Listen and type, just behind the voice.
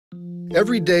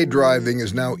Everyday driving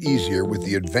is now easier with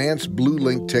the advanced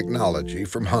BlueLink technology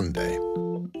from Hyundai.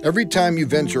 Every time you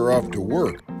venture off to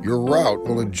work, your route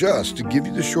will adjust to give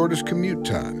you the shortest commute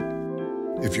time.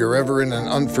 If you're ever in an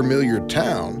unfamiliar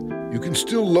town, you can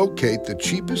still locate the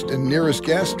cheapest and nearest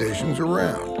gas stations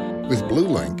around. With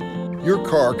BlueLink, your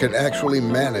car can actually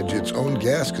manage its own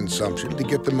gas consumption to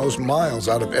get the most miles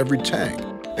out of every tank.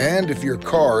 And if your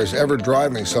car is ever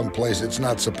driving someplace it's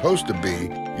not supposed to be,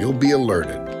 you'll be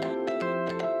alerted.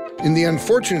 In the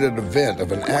unfortunate event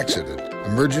of an accident,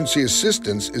 emergency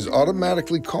assistance is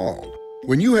automatically called.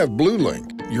 When you have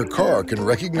BlueLink, your car can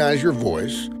recognize your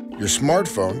voice, your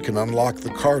smartphone can unlock the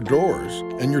car doors,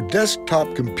 and your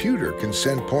desktop computer can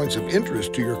send points of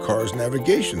interest to your car's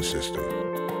navigation system.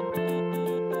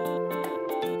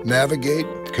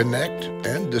 Navigate, connect,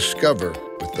 and discover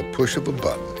with the push of a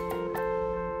button.